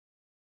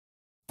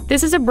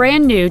This is a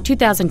brand new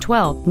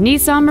 2012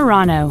 Nissan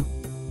Murano.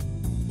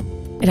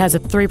 It has a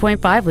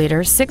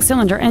 3.5-liter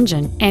six-cylinder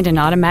engine and an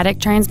automatic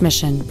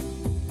transmission.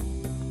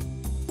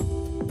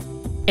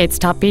 Its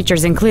top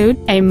features include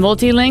a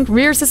multi-link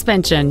rear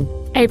suspension,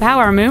 a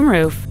power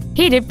moonroof,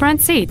 heated front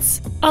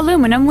seats,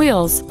 aluminum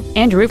wheels,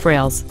 and roof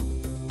rails.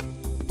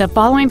 The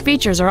following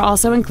features are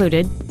also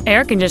included: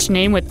 air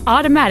conditioning with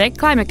automatic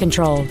climate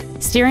control,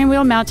 steering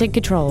wheel mounted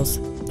controls,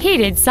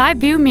 heated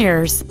side view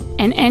mirrors,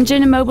 an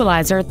engine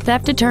immobilizer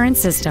theft deterrent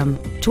system,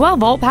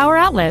 12-volt power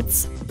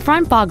outlets,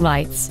 front fog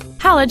lights,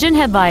 halogen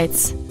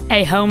headlights,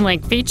 a home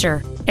link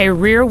feature, a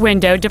rear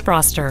window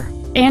defroster,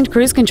 and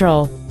cruise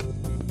control.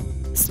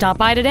 Stop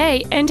by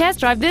today and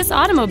test drive this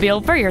automobile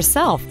for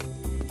yourself.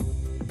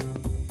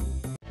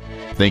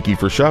 Thank you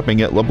for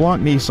shopping at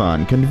LeBlanc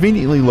Nissan,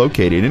 conveniently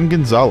located in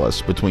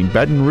Gonzales between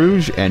Baton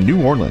Rouge and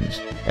New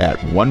Orleans at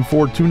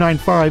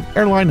 14295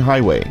 Airline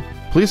Highway.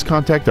 Please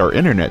contact our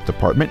internet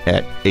department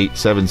at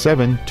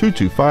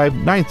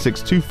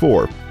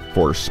 877-225-9624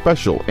 for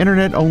special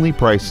internet-only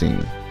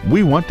pricing.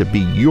 We want to be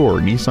your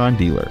Nissan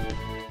dealer.